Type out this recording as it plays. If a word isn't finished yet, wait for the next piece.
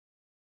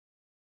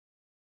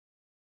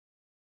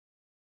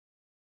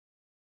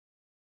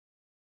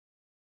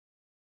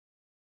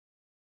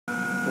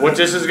What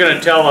this is going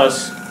to tell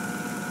us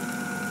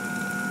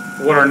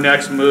what our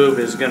next move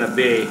is going to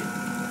be.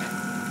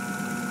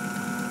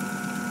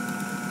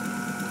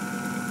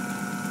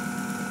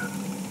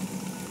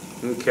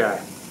 Okay.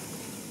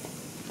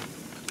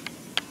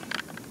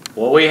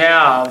 What we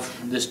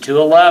have, this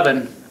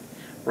 211,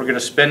 we're going to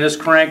spin this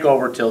crank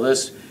over till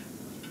this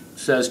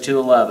says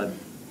 211.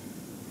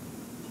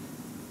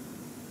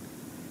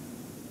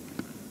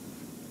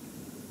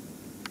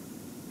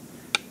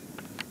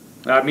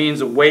 That means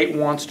the weight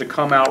wants to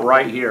come out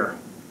right here.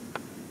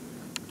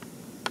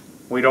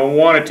 We don't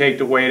want to take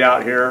the weight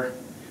out here.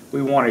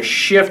 We want to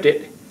shift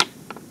it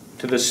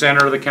to the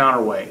center of the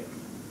counterweight.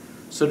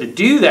 So to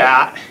do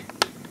that,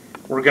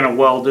 we're going to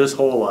weld this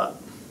hole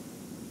up.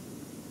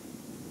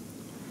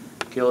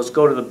 Okay, let's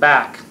go to the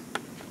back.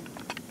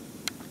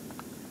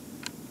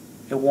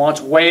 It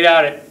wants weight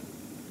out at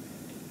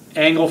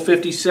angle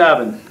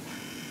 57.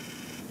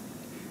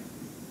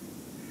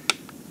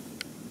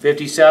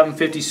 57,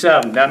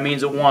 57. That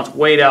means it wants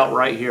weight out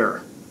right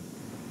here.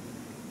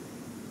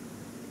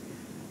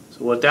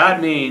 So what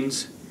that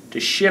means, to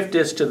shift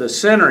this to the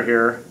center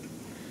here,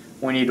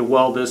 we need to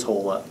weld this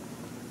hole up.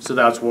 So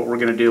that's what we're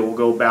going to do. We'll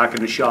go back in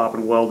the shop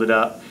and weld it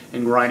up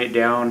and grind it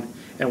down,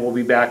 and we'll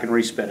be back and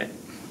respin it.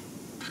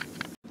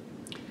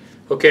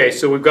 Okay,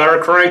 so we've got our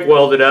crank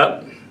welded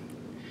up,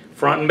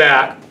 front and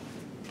back.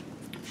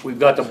 We've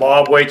got the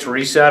bob weights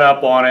reset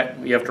up on it.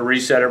 You have to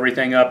reset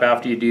everything up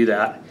after you do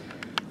that.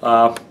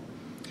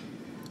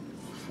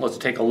 Let's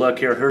take a look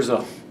here. Here's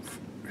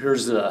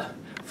the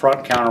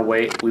front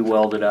counterweight we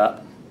welded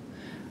up.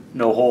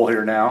 No hole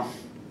here now.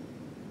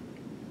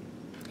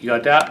 You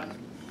got that?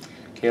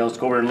 Okay, let's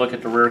go over and look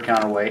at the rear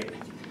counterweight.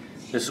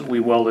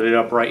 We welded it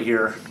up right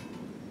here.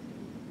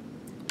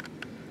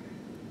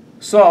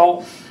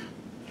 So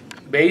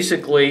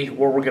basically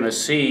what we're going to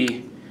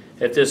see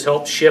if this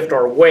helps shift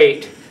our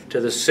weight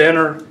to the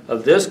center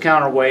of this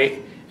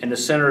counterweight and the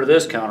center of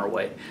this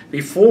counterweight.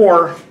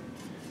 Before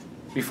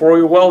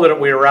we welded it,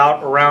 we were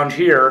out around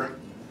here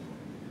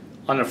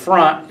on the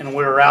front, and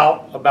we were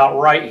out about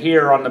right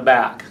here on the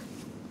back.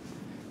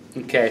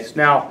 Okay, so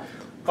now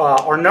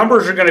our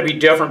numbers are going to be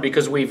different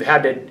because we've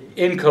had the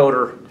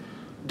encoder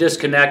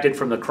disconnected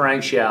from the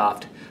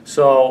crankshaft.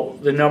 So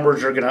the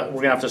numbers we're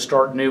gonna have to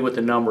start new with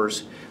the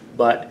numbers.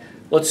 But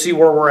let's see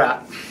where we're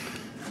at.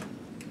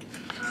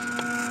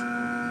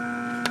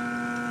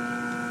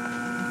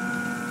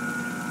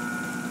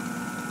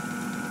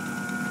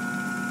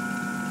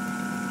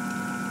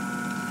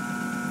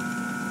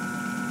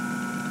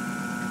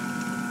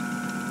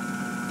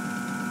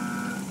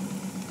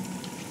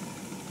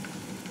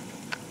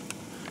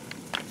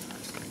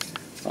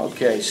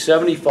 Okay,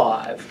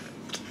 75.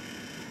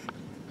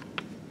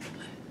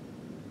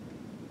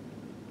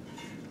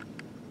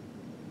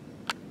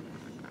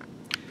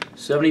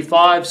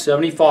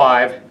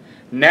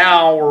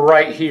 Now we're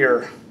right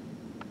here.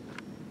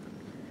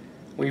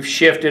 We've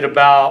shifted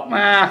about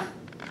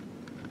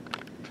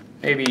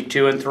maybe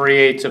 2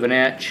 3/8 of an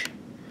inch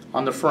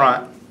on the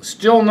front.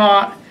 Still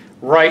not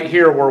right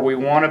here where we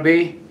want to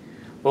be,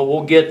 but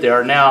we'll get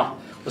there. Now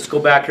let's go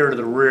back here to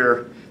the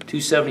rear.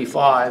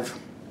 275.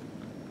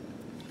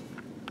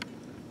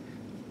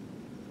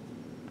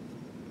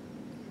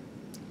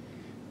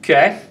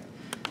 Okay,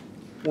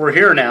 we're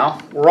here now.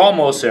 We're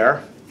almost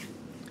there.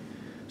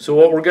 So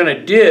what we're going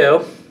to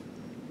do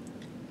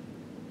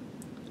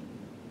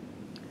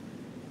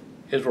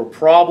is we're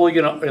probably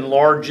going to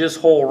enlarge this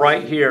hole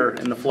right here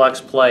in the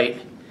flex plate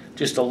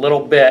just a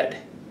little bit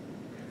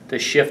to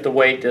shift the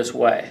weight this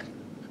way.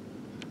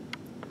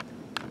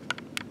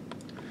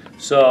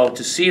 So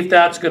to see if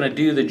that's going to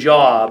do the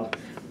job,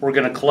 we're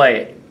going to clay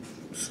it.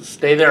 So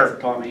stay there,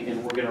 Tommy,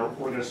 and we're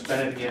going to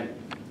spin it again.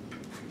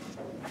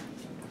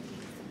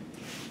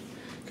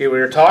 Okay, we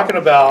were talking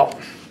about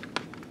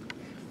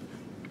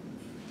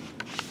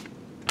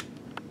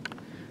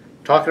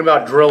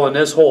drilling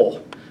this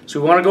hole. So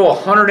we want to go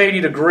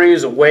 180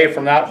 degrees away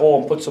from that hole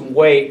and put some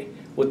weight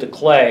with the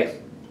clay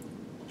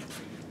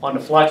on the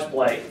flex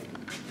plate.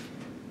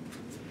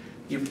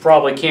 You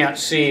probably can't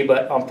see,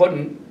 but I'm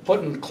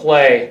putting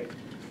clay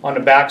on the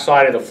back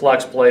side of the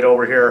flex plate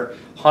over here,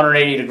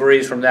 180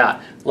 degrees from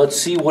that. Let's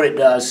see what it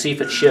does, see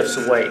if it shifts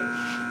the weight.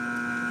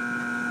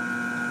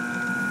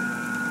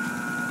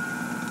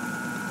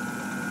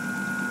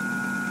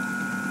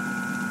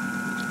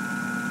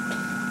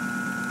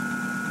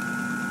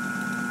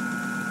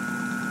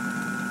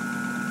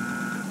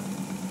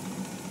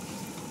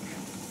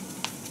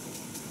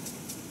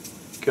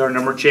 Okay, our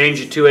number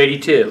changed to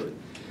 282.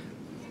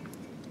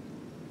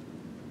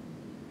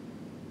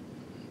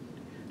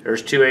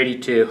 There's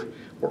 282.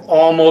 We're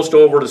almost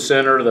over the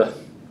center of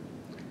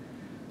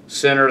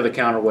the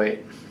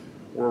counterweight.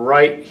 We're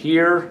right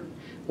here.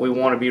 We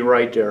want to be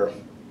right there.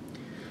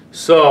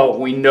 So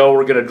we know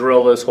we're going to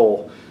drill this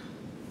hole.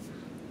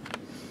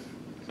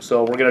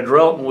 So we're going to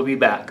drill it and we'll be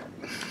back.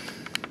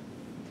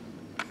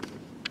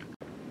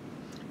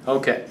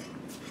 Okay.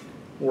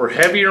 We're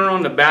heavier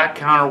on the back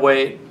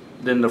counterweight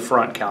than the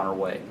front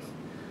counterweight.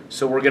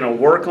 So we're going to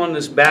work on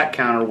this back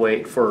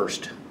counterweight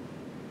first.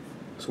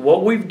 So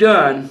what we've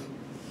done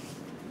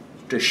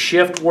to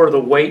shift where the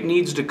weight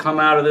needs to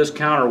come out of this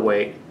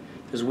counterweight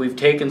is we've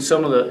taken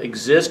some of the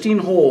existing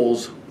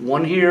holes,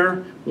 one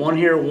here, one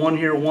here, one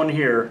here, one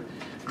here,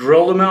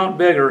 drilled them out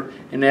bigger,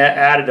 and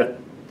added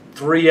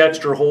 3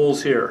 extra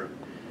holes here.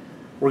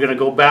 We're going to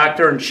go back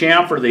there and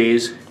chamfer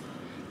these,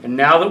 and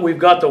now that we've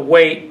got the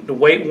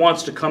weight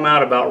wants to come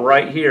out about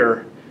right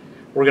here.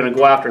 We're going to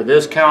go after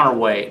this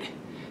counterweight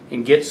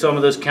and get some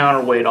of this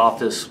counterweight off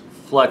this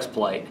flex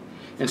plate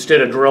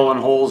instead of drilling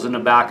holes in the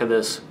back of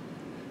this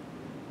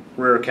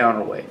rear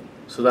counterweight.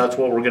 So that's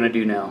what we're going to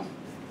do now.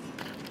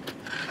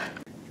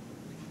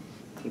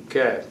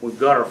 Okay, we've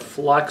got our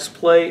flex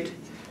plate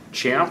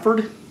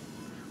chamfered,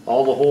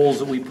 all the holes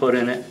that we put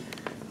in it.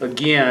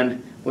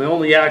 Again, we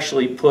only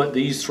actually put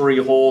these 3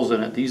 holes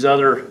in it. These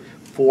other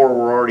 4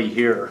 were already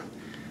here.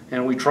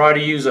 And we try to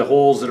use the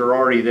holes that are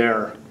already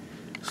there.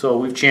 So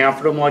we've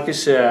chamfered them like I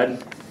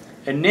said.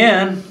 And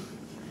then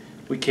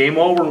we came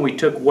over and we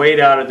took weight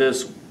out of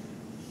this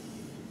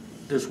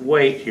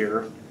weight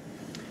here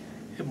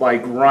by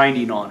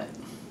grinding on it.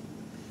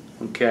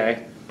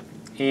 Okay?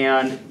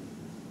 And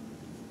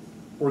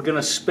we're going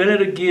to spin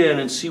it again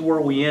and see where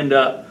we end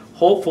up.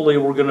 Hopefully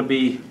we're going to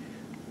be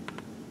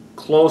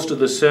close to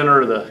the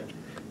center of the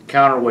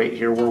counterweight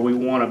here where we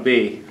want to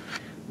be.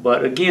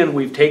 But again,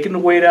 we've taken the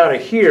weight out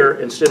of here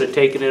instead of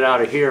taking it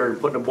out of here and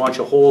putting a bunch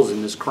of holes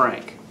in this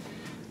crank.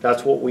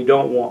 That's what we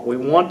don't want. We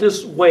want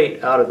this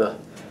weight out of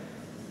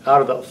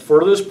the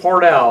furthest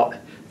part out,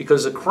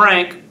 because the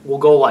crank will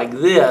go like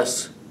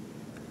this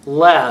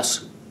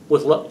less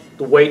with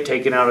the weight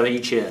taken out of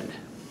each end.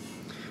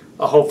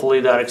 Hopefully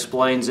that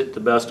explains it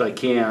the best I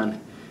can.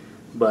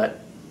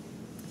 But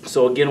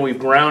so again, we've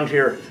ground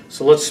here.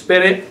 So let's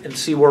spin it and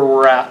see where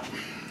we're at.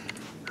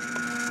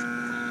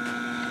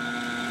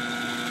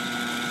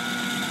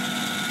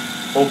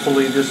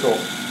 Hopefully this will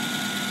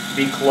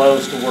be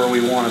close to where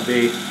we want to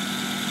be.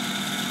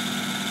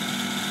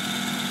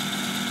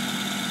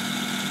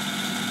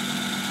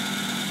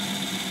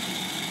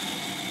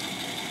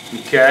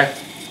 Okay,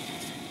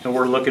 and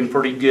we're looking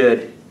pretty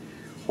good.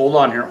 Hold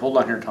on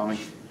here, Tommy.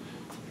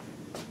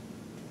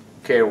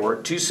 Okay, we're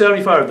at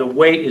 275. The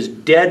weight is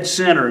dead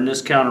center in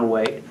this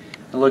counterweight.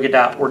 And look at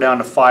that, we're down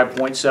to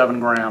 5.7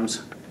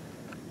 grams.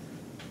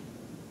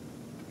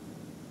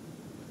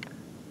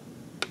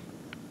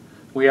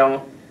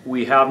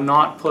 We have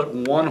not put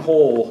one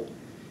hole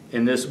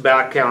in this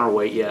back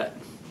counterweight yet.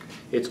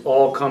 It's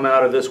all come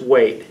out of this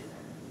weight,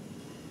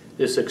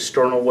 this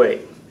external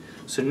weight.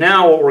 So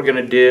now what we're going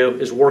to do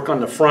is work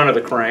on the front of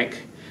the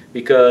crank,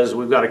 because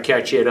we've got to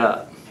catch it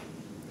up.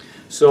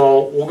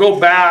 So we'll go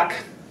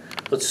back,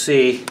 let's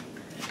see,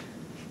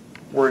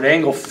 we're at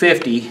angle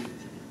 50,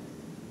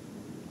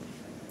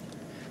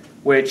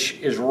 which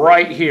is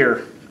right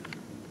here.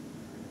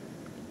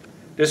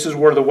 This is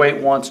where the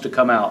weight wants to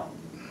come out.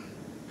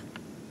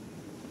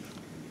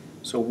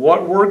 So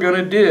what we're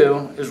going to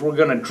do is we're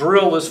going to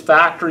drill this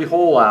factory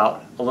hole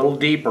out a little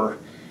deeper,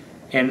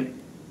 and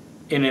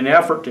in an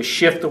effort to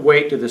shift the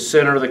weight to the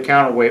center of the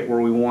counterweight where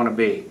we want to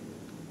be.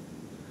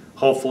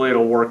 Hopefully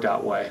it'll work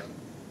that way.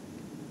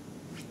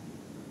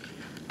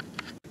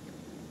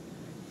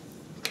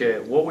 Okay,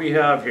 what we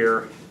have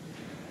here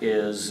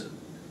is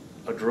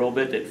a drill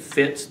bit that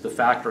fits the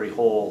factory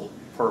hole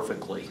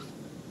perfectly.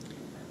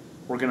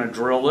 We're going to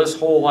drill this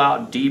hole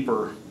out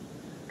deeper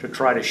to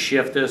try to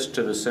shift this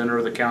to the center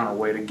of the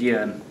counterweight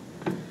again.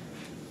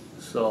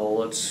 So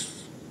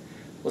let's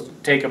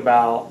take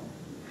about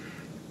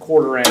a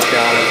 1/4 inch out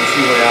and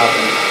see what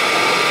happens.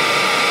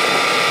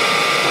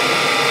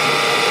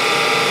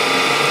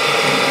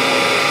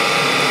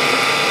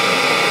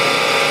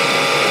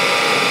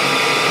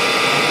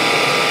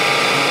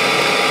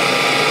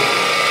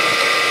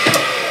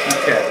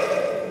 Okay,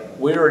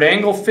 we're at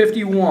angle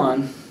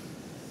 51.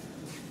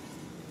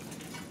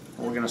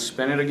 We're going to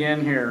spin it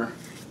again here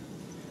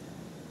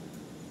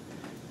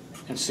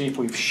and see if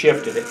we've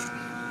shifted it.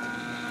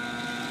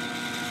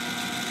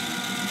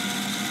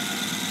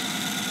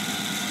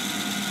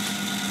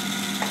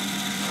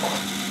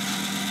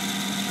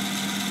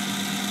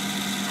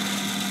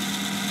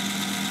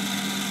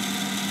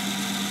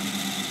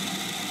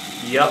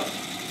 Yep,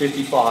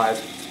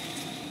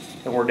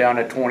 55, and we're down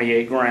to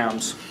 28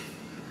 grams.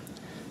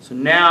 So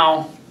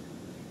now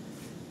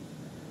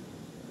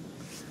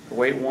the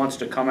weight wants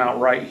to come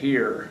out right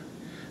here.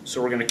 So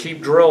we're going to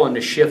keep drilling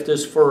to shift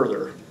this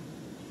further.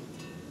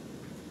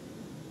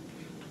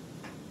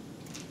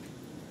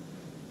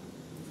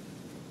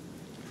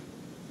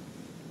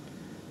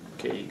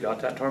 Okay, you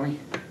got that, Tommy?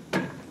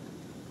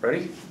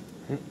 Ready?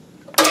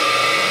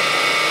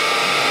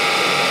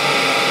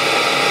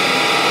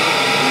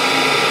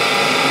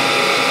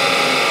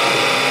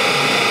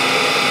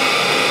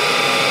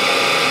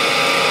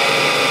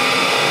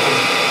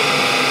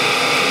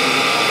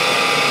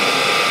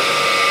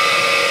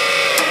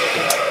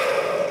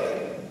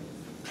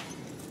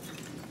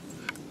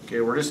 Okay,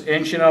 we're just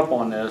inching up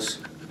on this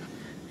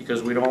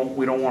because we don't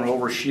want to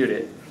overshoot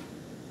it.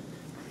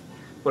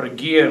 But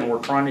again, we're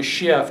trying to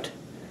shift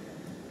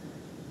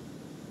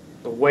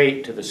the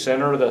weight to the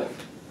center of the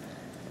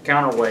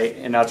counterweight,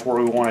 and that's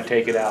where we want to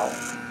take it out.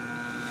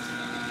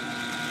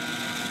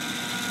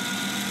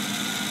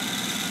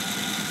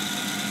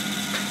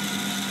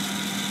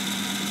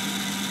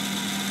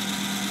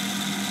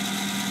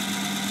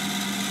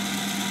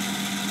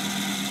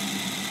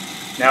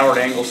 Now we're at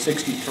angle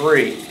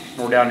 63, and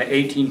we're down to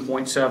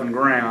 18.7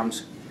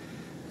 grams.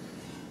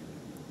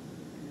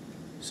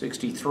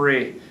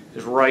 63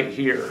 is right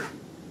here.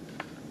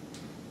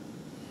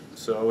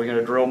 So we're going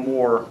to drill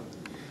more.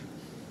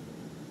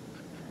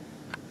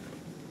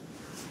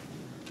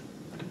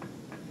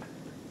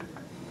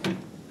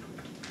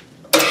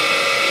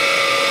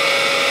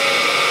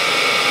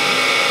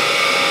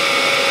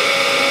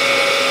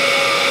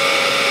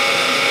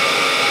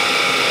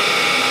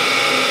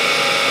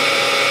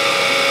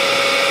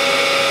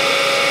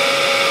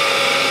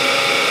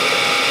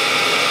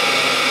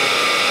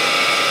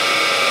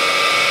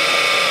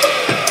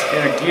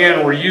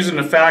 Again, we're using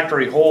the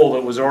factory hole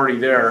that was already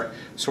there,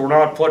 so we're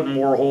not putting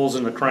more holes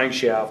in the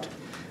crankshaft,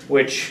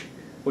 which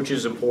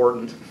is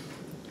important.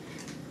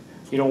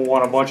 You don't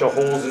want a bunch of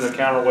holes in the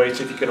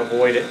counterweights if you can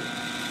avoid it.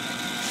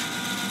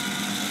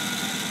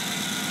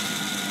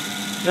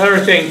 Another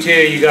thing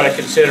too you got to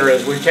consider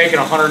is we've taken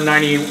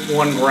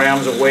 191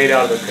 grams of weight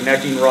out of the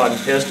connecting rod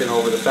and piston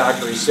over the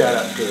factory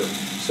setup too.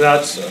 So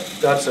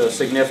that's a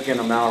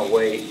significant amount of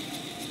weight.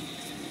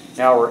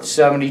 Now we're at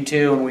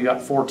 72 and we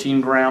got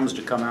 14 grams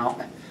to come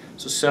out.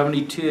 So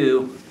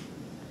 72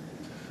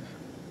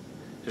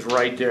 is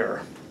right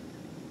there.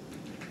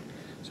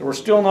 So we're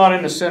still not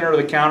in the center of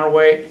the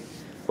counterweight,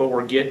 but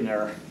we're getting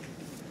there.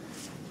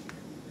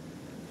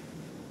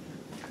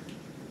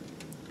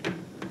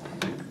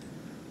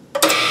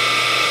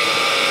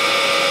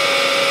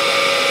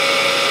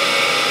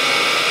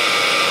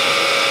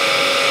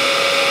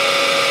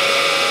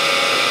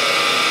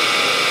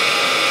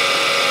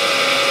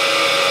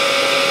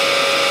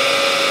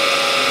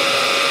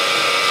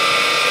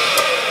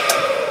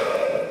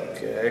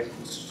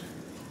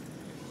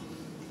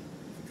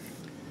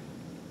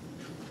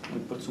 Let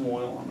me put some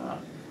oil on that.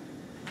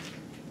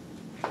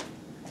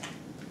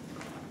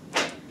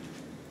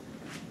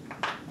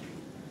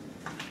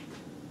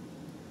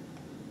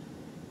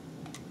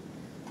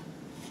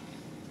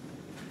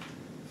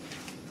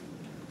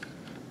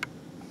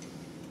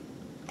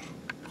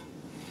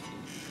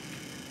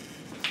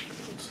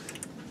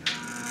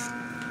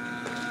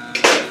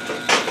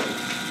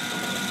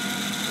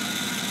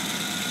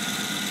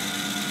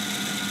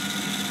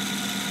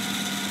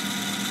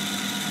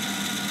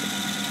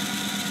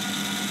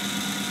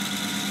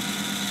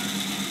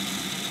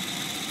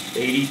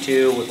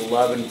 .82 with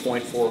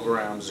 11.4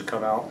 grams to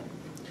come out.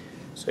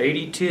 So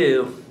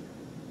 82,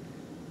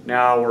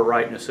 now we're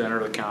right in the center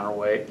of the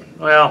counterweight.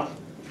 Well,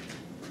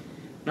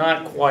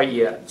 not quite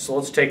yet, so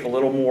let's take a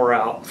little more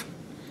out.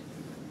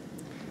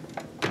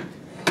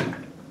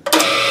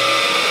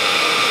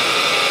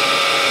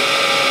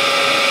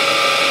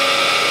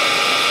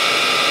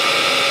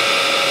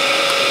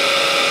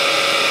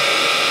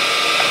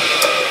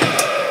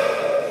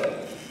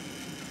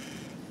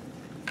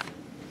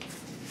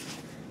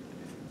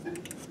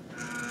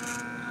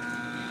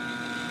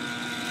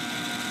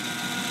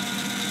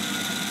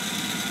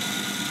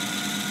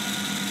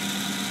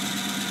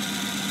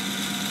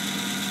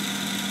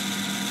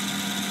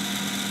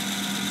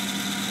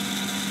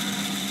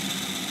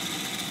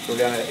 We're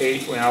down at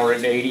 8, now we're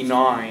at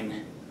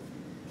 89,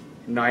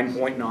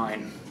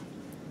 9.9.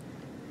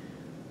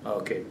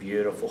 Okay,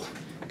 beautiful.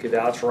 Okay,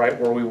 that's right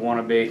where we want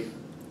to be.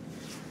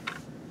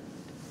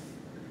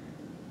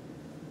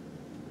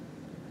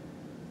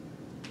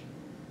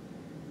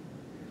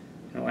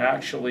 You know,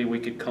 actually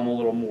we could come a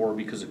little more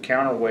because the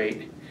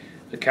counterweight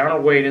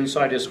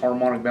inside this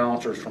harmonic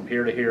balancer is from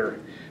here to here.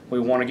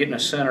 We want to get in the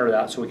center of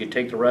that so we can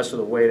take the rest of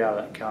the weight out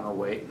of that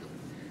counterweight.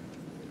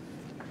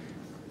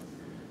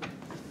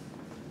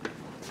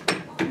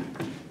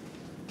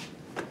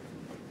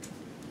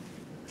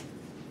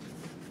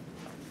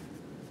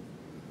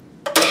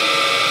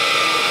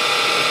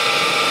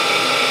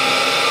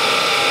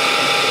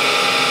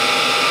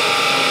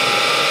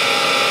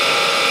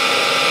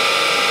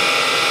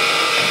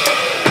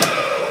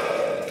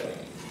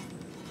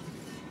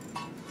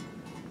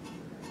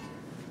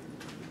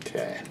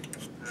 Okay,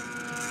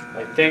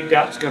 I think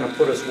that's going to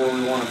put us where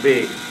we want to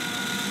be.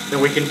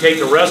 Then we can take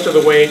the rest of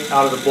the weight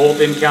out of the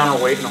bolt-in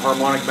counterweight and the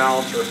harmonic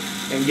balancer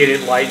and get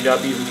it lightened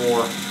up even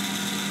more.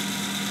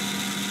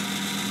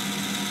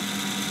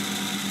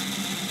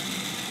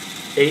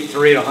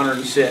 .83 at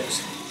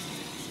 106.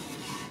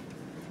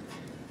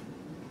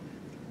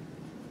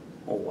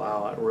 Oh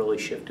wow, that really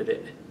shifted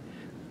it.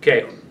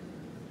 Okay,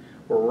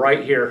 we're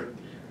right here,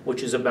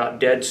 which is about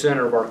dead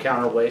center of our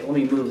counterweight. Let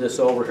me move this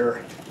over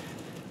here.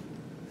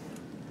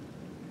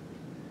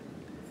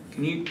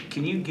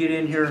 Can you get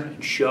in here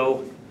and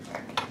show?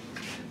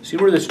 See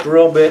where this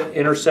drill bit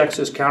intersects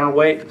this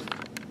counterweight?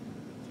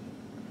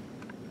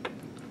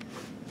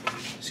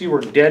 See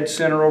we're dead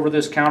center over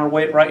this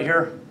counterweight right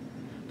here?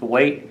 The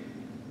weight?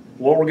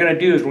 what we're gonna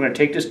do is we're gonna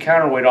take this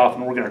counterweight off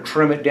and we're gonna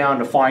trim it down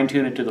to fine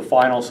tune it to the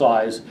final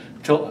size,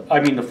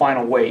 the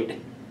final weight.